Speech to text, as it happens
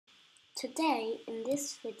Today, in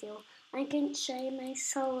this video, I'm going to show you my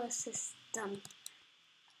solar system.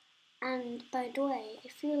 And by the way,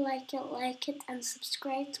 if you like it and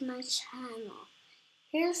subscribe to my channel.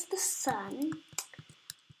 Here's the sun,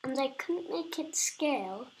 and I couldn't make it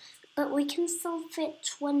scale, but we can still fit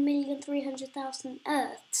 1,300,000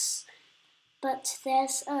 Earths. But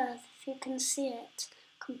there's Earth, if you can see it.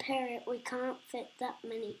 Compare it, we can't fit that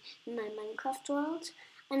many in my Minecraft world.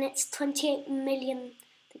 And it's 28 million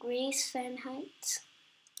degrees Fahrenheit.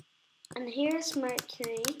 And here's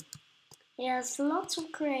Mercury. It has lots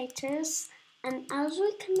of craters, and as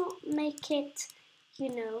we cannot make it,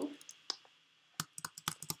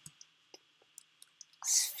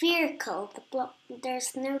 spherical,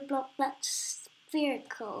 there's no block that's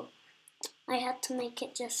spherical. I had to make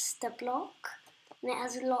it just a block, and it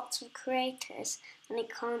has lots of craters, and I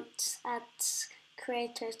can't add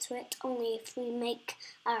craters to it, only if we make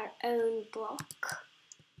our own block.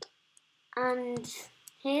 And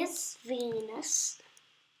here's Venus,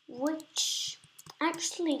 which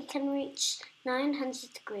actually can reach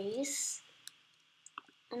 900 degrees.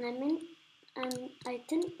 And I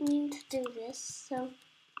didn't mean to do this, so I'm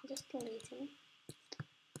just deleting.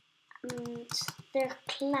 And there are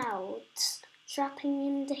clouds trapping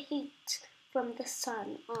in the heat from the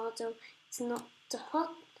sun, although it's not the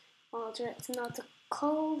hot, although it's not the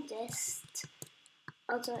coldest,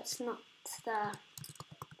 although it's not the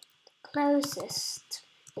closest,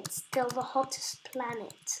 it's still the hottest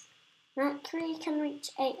planet. Mercury can reach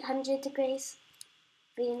 800 degrees,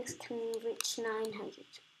 Venus can reach 900.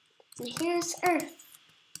 And here's Earth,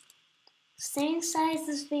 same size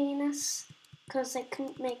as Venus, because I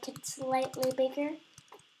couldn't make it slightly bigger.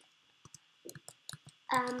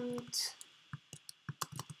 And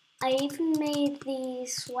I even made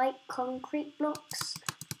these white concrete blocks,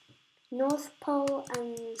 North Pole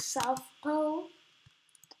and South Pole.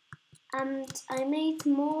 And I made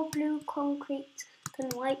more blue concrete than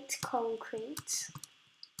white concrete.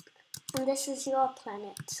 And this is your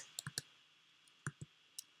planet.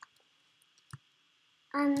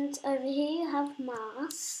 And over here you have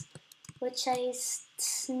Mars, which is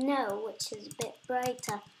snow, which is a bit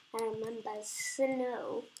brighter. I remember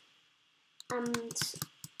snow. And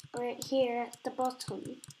right here at the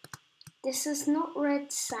bottom, this is not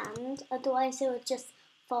red sand, otherwise it would just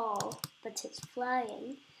fall, but it's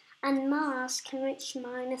flying. And Mars can reach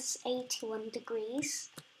minus 81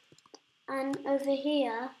 degrees. And over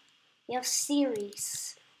here, you have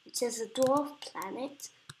Ceres, which is a dwarf planet.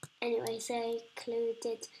 Anyways, I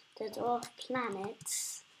included the dwarf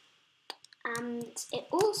planets. And it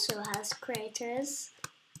also has craters,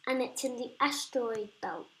 and it's in the asteroid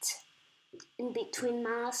belt, in between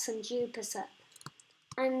Mars and Jupiter.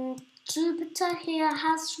 And Jupiter here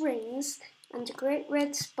has rings and a great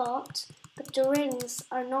red spot, but the rings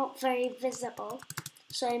are not very visible,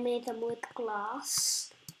 so I made them with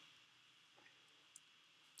glass.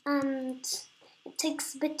 And it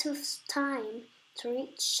takes a bit of time to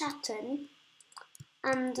reach Saturn,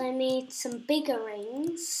 and I made some bigger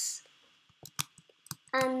rings.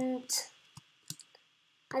 And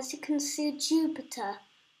as you can see, Jupiter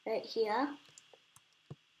right here,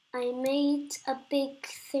 I made a big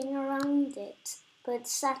thing around it, but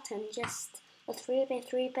Saturn just a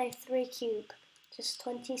 3x3x3 cube, just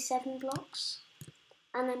 27 blocks.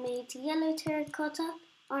 And I made yellow terracotta,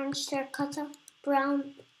 orange terracotta,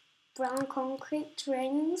 brown concrete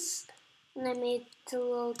rings, and I made the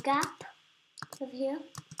little gap over here.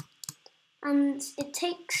 And it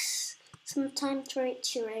takes some time to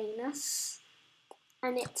reach Uranus,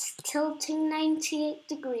 and it's tilting 98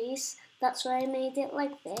 degrees, that's why I made it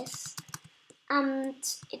like this. And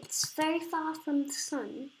it's very far from the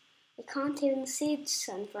sun. I can't even see the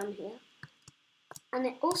sun from here. And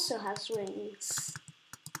it also has rings,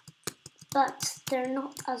 but they're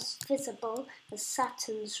not as visible as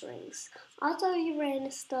Saturn's rings. Although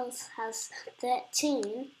Uranus does has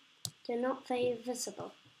 13, they're not very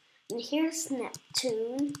visible. And here's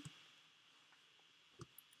Neptune,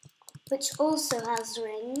 which also has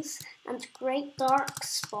rings and a great dark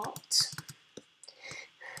spot.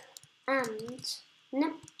 And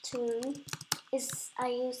Neptune I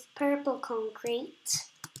used purple concrete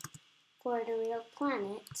for the real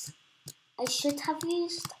planet. I should have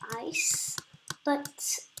used ice, but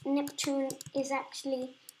Neptune is actually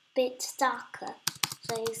a bit darker,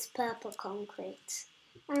 so I used purple concrete.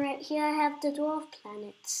 And right here I have the dwarf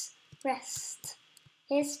planets, rest.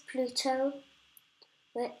 Here's Pluto,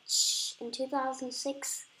 which in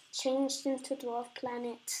 2006 changed into dwarf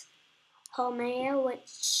planet. Haumea,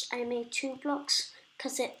 which I made 2 blocks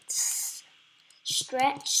because it's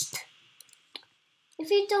stretched. If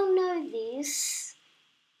you don't know these,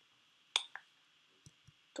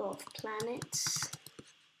 dwarf planets,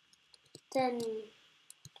 then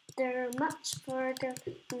they're much further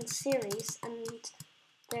in Ceres and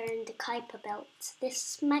they're in the Kuiper belt.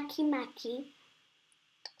 This Makemake,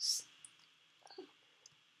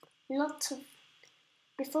 lots of,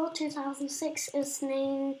 before 2006 it was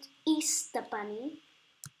named Easter Bunny,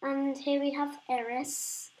 and here we have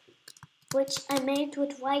Eris, which I made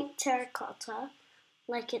with white terracotta,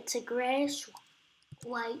 like it's a greyish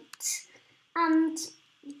white, and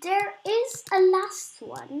there is a last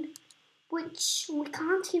one which we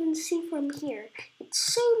can't even see from here. It's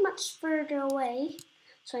so much further away,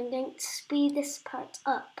 so I'm going to speed this part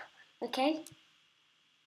up, okay?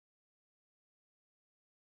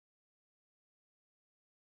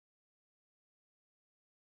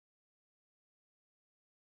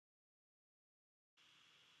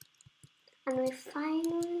 And we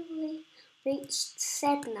finally reached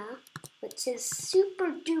Sedna, which is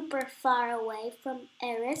super duper far away from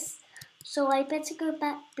Eris. So I better go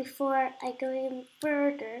back before I go even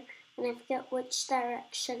further and I forget which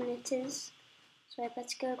direction it is. So I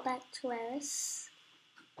better go back to Eris.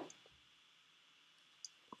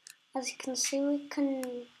 As you can see, we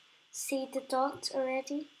can see the dot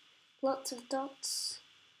already. Lots of dots.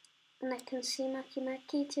 And I can see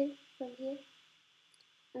Makemake too from here.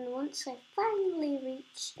 And once I finally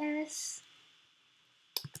reach Eris,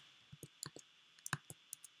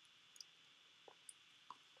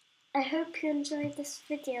 I hope you enjoyed this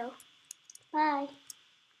video. Bye!